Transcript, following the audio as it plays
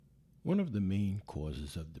One of the main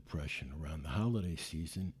causes of depression around the holiday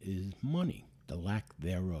season is money, the lack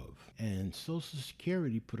thereof. And Social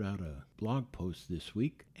Security put out a blog post this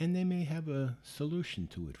week, and they may have a solution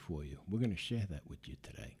to it for you. We're going to share that with you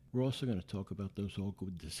today. We're also going to talk about those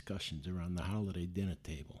awkward discussions around the holiday dinner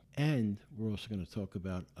table. And we're also going to talk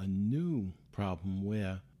about a new problem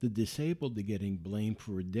where the disabled are getting blamed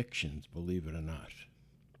for addictions, believe it or not.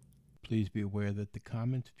 Please be aware that the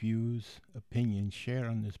comments, views, opinions shared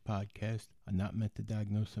on this podcast are not meant to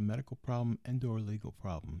diagnose a medical problem and/or legal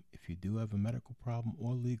problem. If you do have a medical problem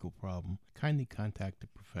or legal problem, kindly contact a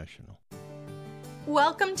professional.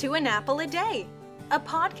 Welcome to An Apple a Day, a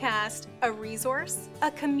podcast, a resource,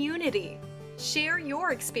 a community. Share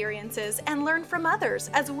your experiences and learn from others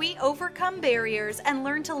as we overcome barriers and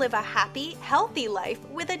learn to live a happy, healthy life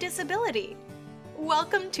with a disability.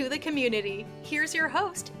 Welcome to the community. Here's your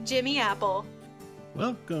host, Jimmy Apple.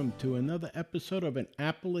 Welcome to another episode of An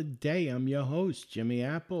Apple a Day. I'm your host, Jimmy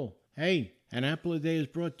Apple. Hey, An Apple a Day is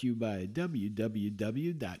brought to you by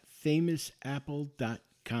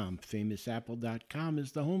www.famousapple.com. Famousapple.com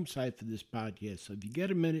is the home site for this podcast. So if you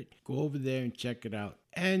get a minute, go over there and check it out.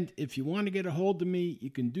 And if you want to get a hold of me,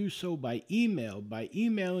 you can do so by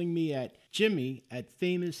emailing me at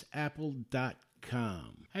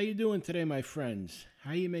jimmy@famousapple.com. How you doing today, my friends?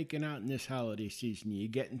 How you making out in this holiday season? You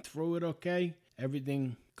getting through it okay?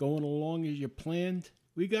 Everything going along as you planned?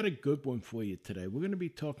 We got a good one for you today. We're going to be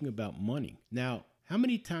talking about money. Now, how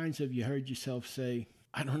many times have you heard yourself say,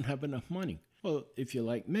 I don't have enough money? Well, if you're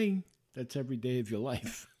like me, that's every day of your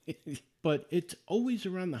life. But it's always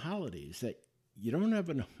around the holidays that you don't have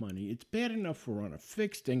enough money. It's bad enough we're on a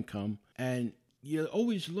fixed income, and you're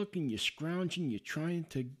always looking, you're scrounging, you're trying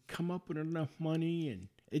to come up with enough money, and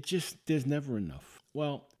there's never enough.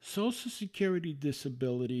 Well, Social Security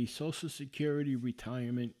disability, Social Security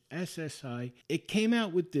retirement, SSI, it came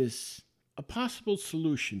out with a possible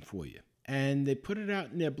solution for you. And they put it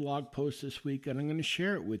out in their blog post this week, and I'm going to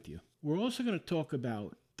share it with you. We're also going to talk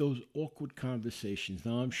about those awkward conversations.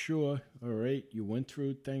 Now, I'm sure, all right, you went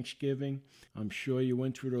through Thanksgiving. I'm sure you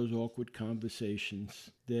went through those awkward conversations.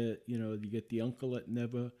 You get the uncle that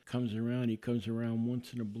never comes around. He comes around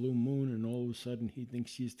once in a blue moon, and all of a sudden he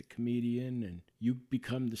thinks he's the comedian, and you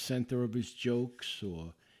become the center of his jokes.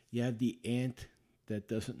 Or you have the aunt that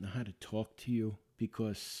doesn't know how to talk to you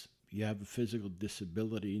because you have a physical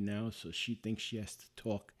disability now, so she thinks she has to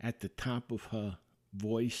talk at the top of her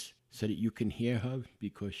voice so that you can hear her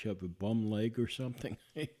because you have a bum leg or something.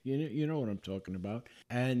 You know what I'm talking about.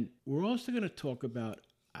 And we're also going to talk about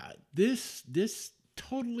this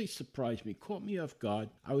totally surprised me, caught me off guard.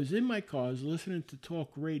 I was in my car, I was listening to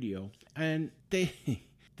talk radio, and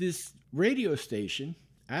this radio station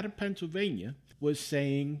out of Pennsylvania was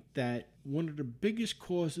saying that one of the biggest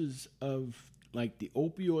causes of like the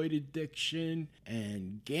opioid addiction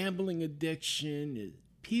and gambling addiction is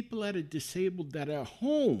people that are disabled that are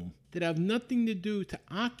home, that have nothing to do to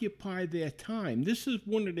occupy their time. This is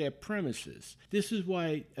one of their premises. This is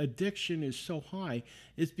why addiction is so high.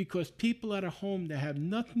 It's because people that are home that have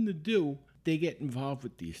nothing to do, they get involved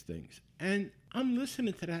with these things. And I'm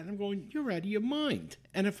listening to that and I'm going, you're out of your mind.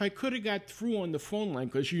 And if I could have got through on the phone line,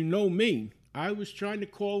 because you know me, I was trying to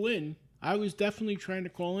call in. I was definitely trying to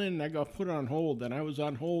call in, and I got put on hold. And I was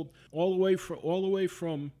on hold all the way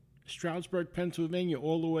from Stroudsburg, Pennsylvania,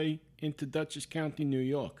 all the way into Dutchess County, New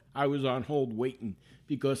York. I was on hold waiting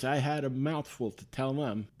because I had a mouthful to tell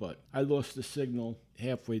them, but I lost the signal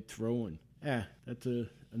halfway through, and that's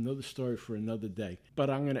another story for another day.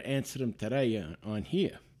 But I'm going to answer them today on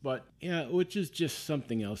here. But yeah, which is just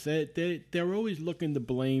something else. They're always looking to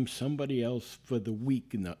blame somebody else for the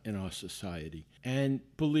weak in our society. And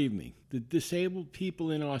believe me, the disabled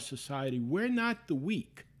people in our society, we're not the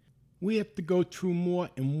weak. We have to go through more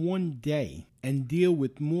in one day and deal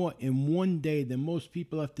with more in one day than most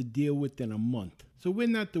people have to deal with in a month. So we're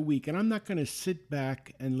not the weak, and I'm not going to sit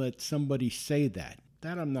back and let somebody say that.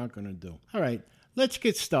 That I'm not going to do. All right, let's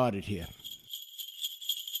get started here.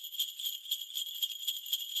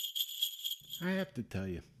 I have to tell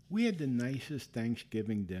you, we had the nicest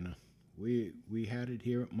Thanksgiving dinner. We had it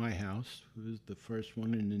here at my house. It was the first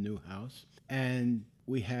one in the new house. And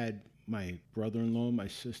we had my brother-in-law, my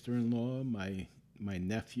sister-in-law, my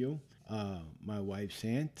nephew, my wife's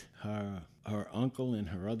aunt, her uncle and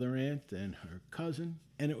her other aunt, and her cousin.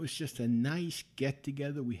 And it was just a nice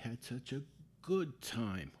get-together. We had such a good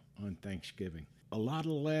time on Thanksgiving. A lot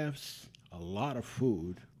of laughs, a lot of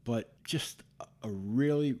food, but just a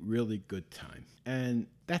really, really good time. And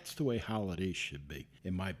that's the way holidays should be,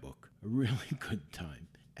 in my book. A really good time.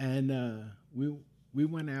 And we we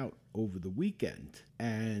went out over the weekend,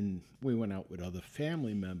 and we went out with other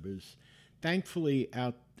family members. Thankfully,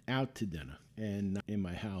 out to dinner and not in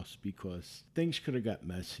my house because things could have got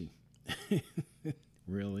messy.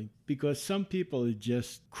 Really? Because some people are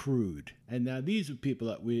just crude. And now these are people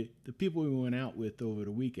the people we went out with over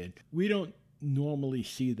the weekend, we don't normally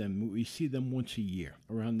see them. We see them once a year,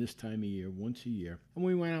 around this time of year, once a year. And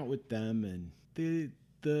we went out with them, and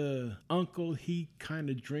the uncle, he kind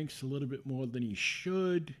of drinks a little bit more than he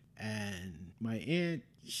should. And my aunt,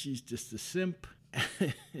 she's just a simp.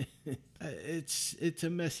 It's a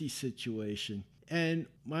messy situation. And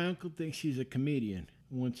my uncle thinks he's a comedian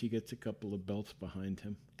once he gets a couple of belts behind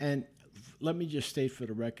him. And let me just state for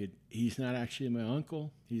the record, he's not actually my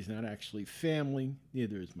uncle. He's not actually family.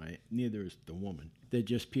 Neither is the woman. They're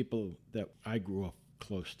just people that I grew up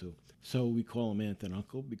close to. So we call them aunt and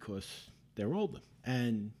uncle because they're older.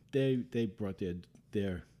 And they brought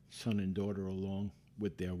their son and daughter along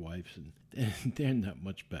with their wives, and they're not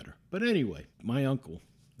much better. But anyway, my uncle,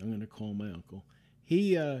 I'm going to call him my uncle,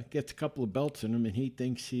 he gets a couple of belts in him, and he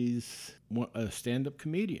thinks he's a stand-up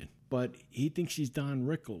comedian. But he thinks he's Don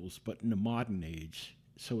Rickles, but in the modern age.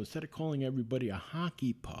 So instead of calling everybody a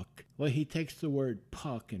hockey puck, well, he takes the word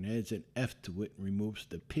puck and adds an F to it and removes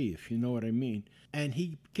the P, if you know what I mean. And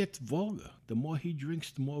he gets vulgar. The more he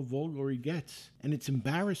drinks, the more vulgar he gets. And it's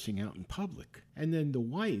embarrassing out in public. And then the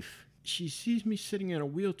wife, she sees me sitting in a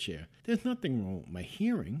wheelchair. There's nothing wrong with my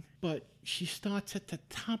hearing, but she starts at the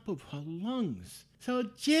top of her lungs. So,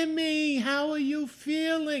 Jimmy, how are you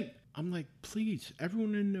feeling? I'm like, please,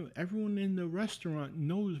 everyone in the restaurant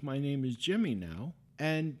knows my name is Jimmy now,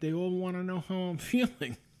 and they all want to know how I'm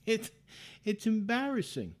feeling. It's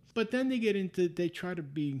embarrassing. But then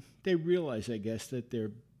they realize, I guess, that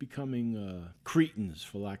they're becoming cretins,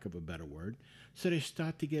 for lack of a better word. So they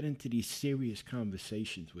start to get into these serious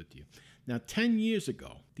conversations with you. Now, 10 years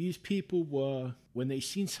ago, these people were, when they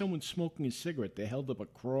seen someone smoking a cigarette, they held up a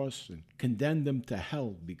cross and condemned them to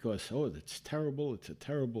hell because, that's terrible, it's a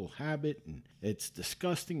terrible habit, and it's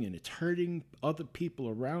disgusting, and it's hurting other people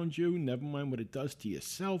around you, never mind what it does to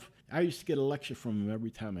yourself. I used to get a lecture from them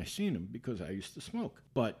every time I seen them because I used to smoke.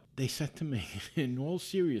 But they said to me, in all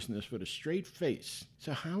seriousness, with a straight face,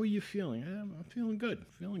 so how are you feeling? I'm feeling good,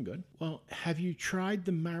 Well, have you tried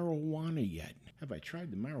the marijuana yet? Have I tried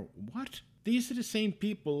the marijuana? What? These are the same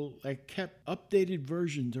people that kept updated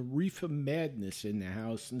versions of Reefer Madness in their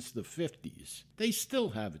house since the 50s. They still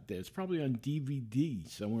have it there. It's probably on DVD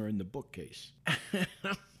somewhere in the bookcase.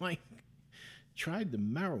 I'm like, tried the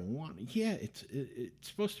marijuana? Yeah, it's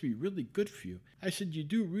supposed to be really good for you. I said, you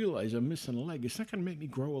do realize I'm missing a leg. It's not going to make me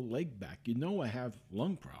grow a leg back. You know I have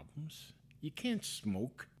lung problems. You can't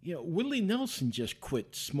smoke. Willie Nelson just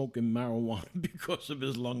quit smoking marijuana because of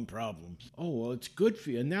his lung problems. Oh, well, it's good for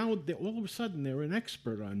you. And now, all of a sudden, they're an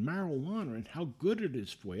expert on marijuana and how good it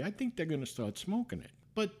is for you. I think they're going to start smoking it.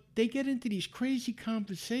 But they get into these crazy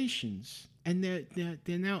conversations, and they're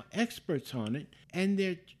now experts on it, and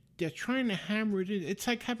they're trying to hammer it in. It's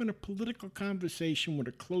like having a political conversation with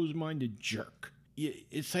a closed-minded jerk.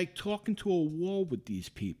 It's like talking to a wall with these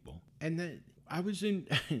people. And then I'm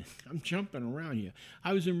jumping around here.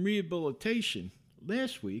 I was in rehabilitation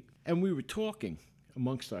last week, and we were talking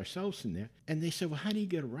amongst ourselves in there, and they said, well, how do you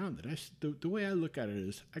get around it? I said, the way I look at it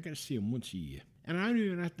is I got to see him once a year. And I don't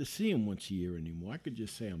even have to see him once a year anymore. I could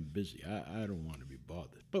just say I'm busy. I don't want to be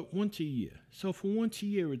bothered. But once a year. So for once a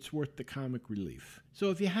year, it's worth the comic relief.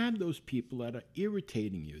 So if you have those people that are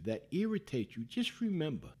irritating you, that irritate you, just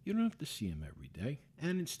remember, you don't have to see them every day.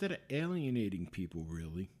 And instead of alienating people,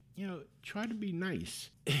 really, try to be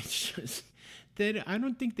nice. It's just that I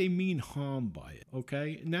don't think they mean harm by it,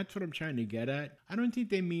 okay? And that's what I'm trying to get at. I don't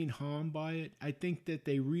think they mean harm by it. I think that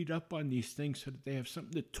they read up on these things so that they have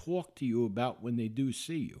something to talk to you about when they do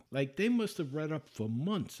see you. Like, they must have read up for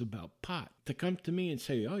months about pot to come to me and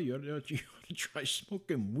say, oh, you ought to try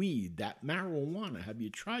smoking weed, that marijuana. Have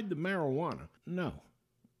you tried the marijuana? No.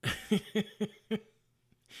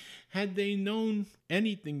 Had they known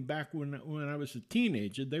anything back when I was a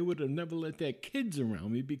teenager, they would have never let their kids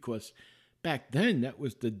around me because back then that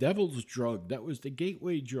was the devil's drug. That was the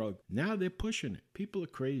gateway drug. Now they're pushing it. People are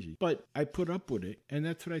crazy. But I put up with it, and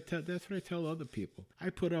that's what I tell other people. I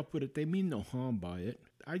put up with it. They mean no harm by it.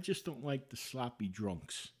 I just don't like the sloppy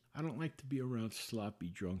drunks. I don't like to be around sloppy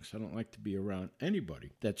drunks. I don't like to be around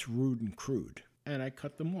anybody that's rude and crude. And I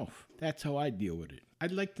cut them off. That's how I deal with it.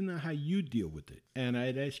 I'd like to know how you deal with it. And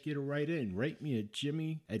I'd ask you to write me at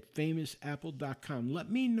jimmy@famousapple.com. Let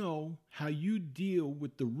me know how you deal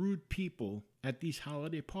with the rude people at these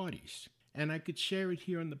holiday parties. And I could share it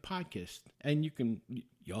here on the podcast. And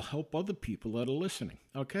you'll help other people that are listening.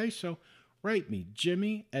 Okay? So Write me,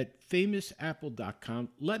 Jimmy@famousapple.com.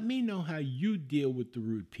 Let me know how you deal with the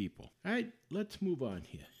rude people. All right, let's move on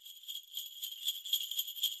here.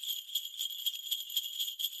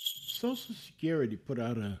 Social Security put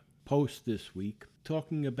out a post this week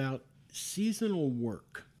talking about seasonal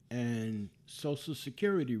work and Social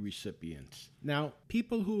Security recipients. Now,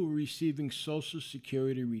 people who are receiving Social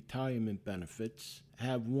Security retirement benefits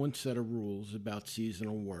have one set of rules about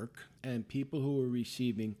seasonal work, and people who are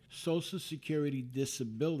receiving Social Security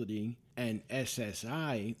disability and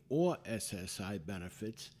SSI or SSI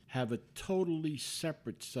benefits have a totally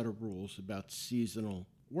separate set of rules about seasonal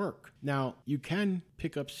work. Now, you can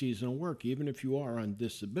pick up seasonal work even if you are on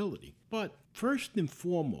disability. But first and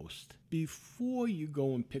foremost, before you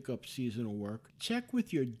go and pick up seasonal work, check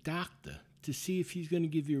with your doctor to see if he's going to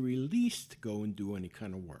give you a release to go and do any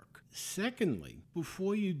kind of work. Secondly,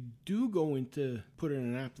 before you do go into put in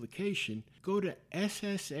an application, go to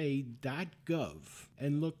ssa.gov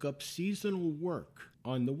and look up seasonal work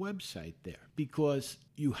on the website there, because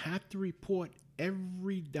you have to report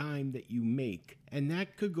every dime that you make, and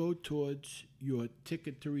that could go towards your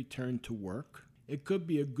ticket to return to work. It could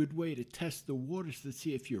be a good way to test the waters to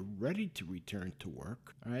see if you're ready to return to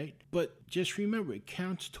work, all right? But just remember, it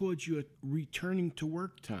counts towards your returning to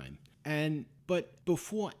work time. But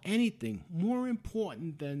before anything, more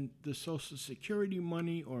important than the Social Security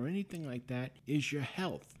money or anything like that is your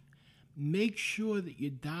health. Make sure that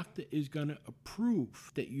your doctor is going to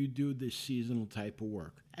approve that you do this seasonal type of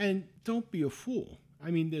work. And don't be a fool. I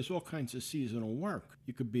mean, there's all kinds of seasonal work.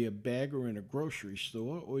 You could be a bagger in a grocery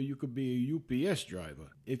store, or you could be a UPS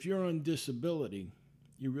driver. If you're on disability,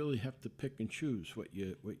 you really have to pick and choose what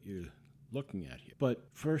you're looking at here. But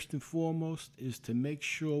first and foremost is to make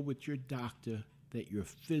sure with your doctor that you're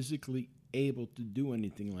physically able to do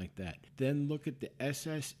anything like that. Then look at the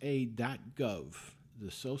ssa.gov,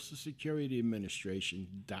 the Social Security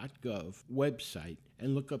Administration.gov website,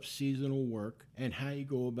 and look up seasonal work and how you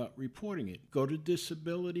go about reporting it. Go to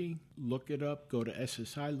disability, look it up. Go to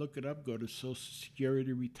SSI, look it up. Go to Social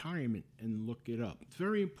Security Retirement and look it up. It's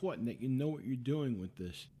very important that you know what you're doing with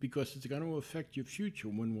this, because it's going to affect your future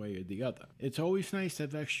one way or the other. It's always nice to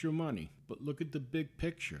have extra money, but look at the big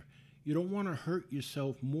picture. You don't want to hurt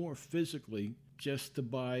yourself more physically just to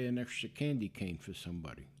buy an extra candy cane for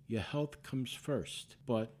somebody. Your health comes first,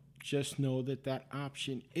 but just know that that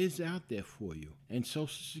option is out there for you, and Social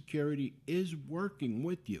Security is working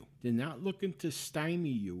with you. They're not looking to stymie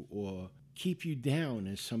you or keep you down,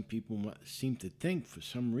 as some people seem to think for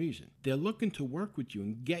some reason. They're looking to work with you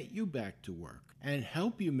and get you back to work and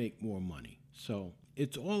help you make more money. So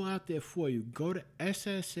it's all out there for you. Go to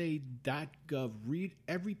ssa.gov, read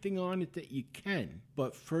everything on it that you can,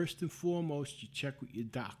 but first and foremost, you check with your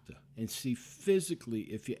doctor and see physically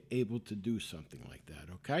if you're able to do something like that,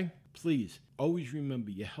 okay? Please, always remember,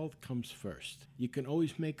 your health comes first. You can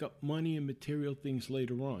always make up money and material things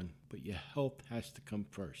later on, but your health has to come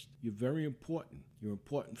first. You're very important. You're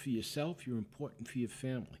important for yourself. You're important for your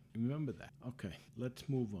family. Remember that. Okay, let's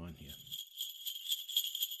move on here.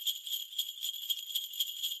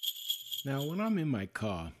 Now, when I'm in my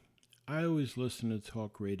car, I always listen to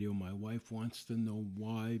talk radio. My wife wants to know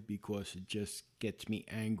why, because it just gets me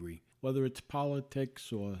angry. Whether it's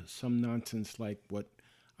politics or some nonsense like what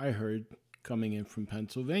I heard coming in from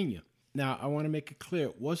Pennsylvania. Now, I want to make it clear,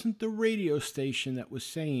 it wasn't the radio station that was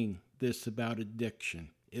saying this about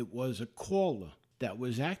addiction. It was a caller that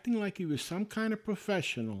was acting like he was some kind of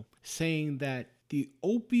professional, saying that the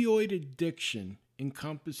opioid addiction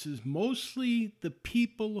encompasses mostly the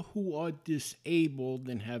people who are disabled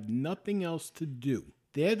and have nothing else to do.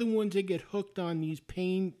 They're the ones that get hooked on these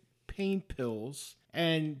pain pills,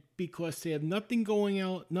 and because they have nothing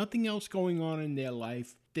else going on in their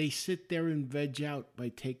life, they sit there and veg out by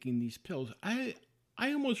taking these pills. I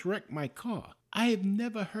almost wrecked my car. I have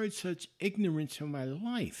never heard such ignorance in my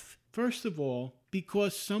life. First of all,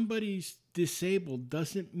 because somebody's disabled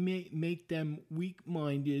doesn't make them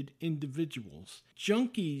weak-minded individuals.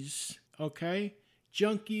 Junkies, okay?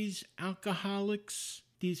 Junkies, alcoholics,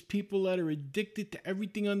 these people that are addicted to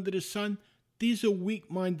everything under the sun, these are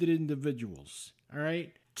weak-minded individuals, all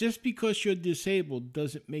right? Just because you're disabled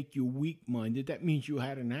doesn't make you weak-minded. That means you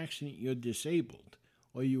had an accident, you're disabled,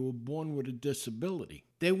 or you were born with a disability.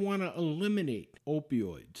 They want to eliminate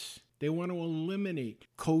opioids. They want to eliminate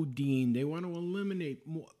codeine. They want to eliminate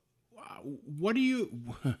more. What do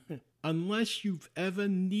you... Unless you've ever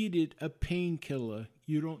needed a painkiller,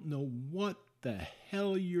 you don't know what the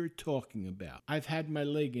hell you're talking about. I've had my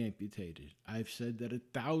leg amputated. I've said that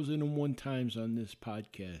 1,001 times on this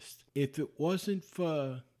podcast. If it wasn't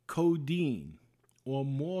for codeine or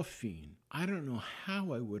morphine I don't know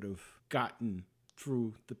how I would have gotten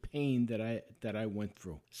through the pain that I went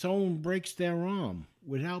through. Someone breaks their arm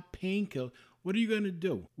without painkiller. What are you going to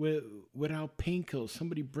do without painkillers?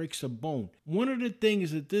 Somebody breaks a bone. One of the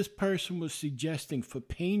things that this person was suggesting for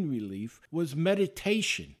pain relief was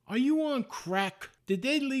meditation. Are you on crack? Did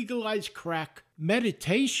they legalize crack?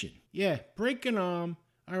 Meditation. Yeah, break an arm.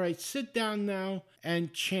 All right, sit down now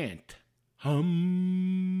and chant. What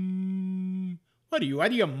are you, out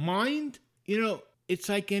of your mind? It's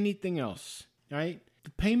like anything else, right?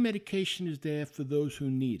 The pain medication is there for those who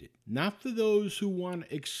need it, not for those who want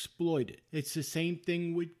to exploit it. It's the same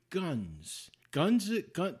thing with guns. Guns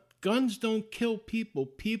don't kill people.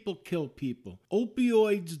 People kill people.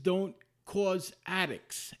 Opioids don't cause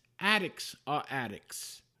addicts. Addicts are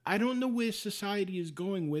addicts. I don't know where society is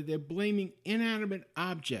going, where they're blaming inanimate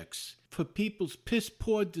objects for people's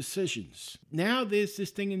piss-poor decisions. Now there's this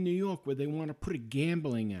thing in New York where they want to put a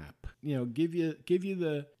gambling app.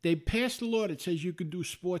 They passed a law that says you can do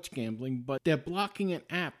sports gambling, but they're blocking an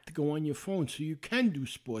app to go on your phone so you can do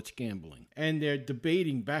sports gambling. And they're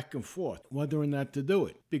debating back and forth whether or not to do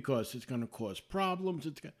it because it's going to cause problems.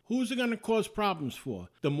 Who's it going to cause problems for?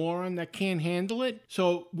 The moron that can't handle it?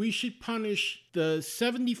 So we should punish the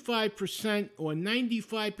 75% or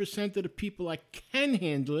 95% of the people that can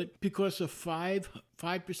handle it because of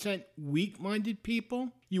 5% weak-minded people.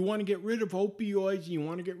 You want to get rid of opioids, you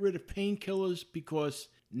want to get rid of painkillers because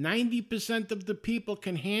 90% of the people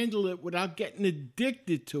can handle it without getting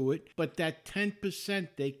addicted to it, but that 10%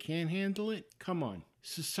 they can't handle it? Come on.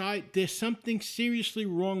 There's something seriously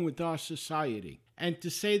wrong with our society. And to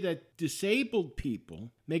say that disabled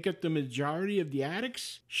people make up the majority of the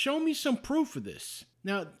addicts, show me some proof of this.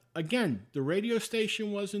 Now, again, the radio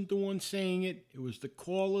station wasn't the one saying it. It was the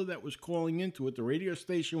caller that was calling into it. The radio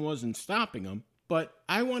station wasn't stopping them. But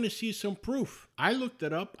I want to see some proof. I looked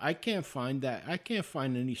it up. I can't find that. I can't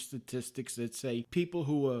find any statistics that say people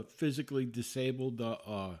who are physically disabled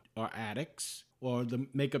are addicts or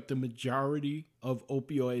make up the majority of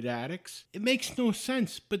opioid addicts. It makes no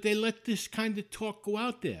sense, but they let this kind of talk go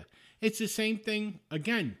out there. It's the same thing,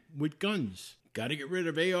 again, with guns. Got to get rid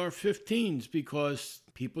of AR-15s because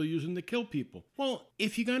people use them to kill people. Well,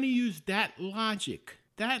 if you're going to use that logic,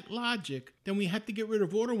 then we have to get rid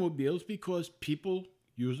of automobiles because people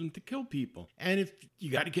use them to kill people. And if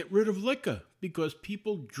you got to get rid of liquor because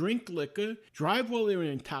people drink liquor, drive while they're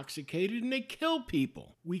intoxicated, and they kill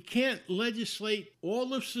people. We can't legislate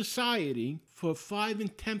all of society for 5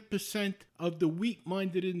 and 10% of the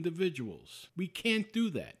weak-minded individuals. We can't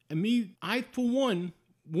do that. I, for one,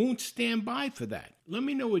 won't stand by for that. Let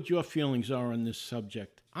me know what your feelings are on this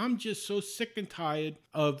subject. I'm just so sick and tired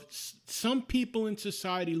of some people in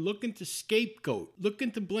society looking to scapegoat, looking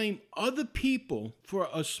to blame other people for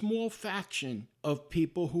a small faction of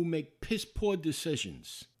people who make piss-poor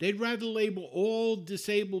decisions. They'd rather label all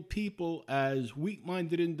disabled people as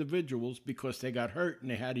weak-minded individuals because they got hurt and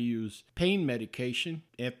they had to use pain medication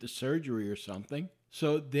after surgery or something.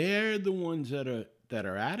 So they're the ones that are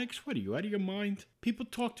addicts? What are you, out of your mind? People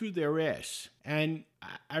talk through their ass. And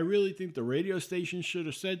I really think the radio station should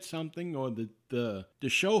have said something, or the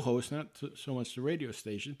show host, not so much the radio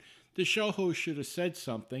station, the show host should have said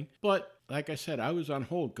something. But like I said, I was on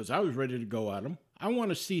hold because I was ready to go at them. I want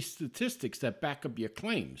to see statistics that back up your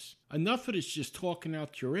claims. Enough of this just talking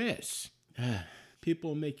out your ass.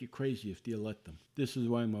 People will make you crazy if you let them. This is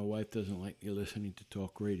why my wife doesn't like me listening to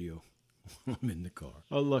talk radio when I'm in the car.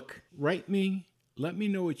 Oh, look, write me. Let me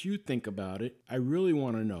know what you think about it. I really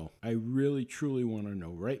want to know. I really, truly want to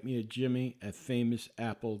know. Write me at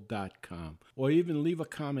jimmy@famousapple.com or even leave a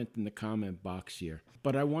comment in the comment box here.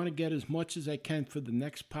 But I want to get as much as I can for the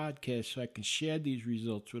next podcast so I can share these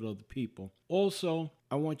results with other people. Also,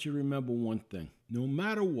 I want you to remember one thing. No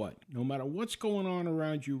matter what's going on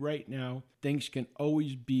around you right now, things can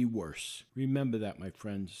always be worse. Remember that, my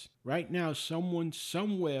friends. Right now, someone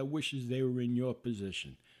somewhere wishes they were in your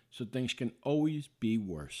position. So things can always be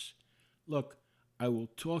worse. Look, I will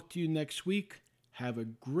talk to you next week. Have a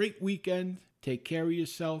great weekend. Take care of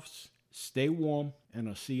yourselves. Stay warm, and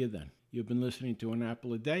I'll see you then. You've been listening to An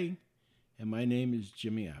Apple a Day, and my name is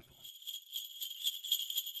Jimmy Apple.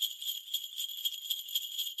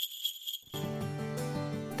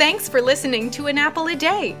 Thanks for listening to An Apple a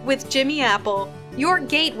Day with Jimmy Apple, your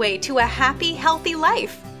gateway to a happy, healthy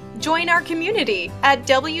life. Join our community at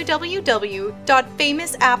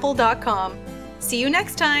www.famousapple.com. See you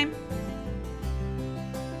next time.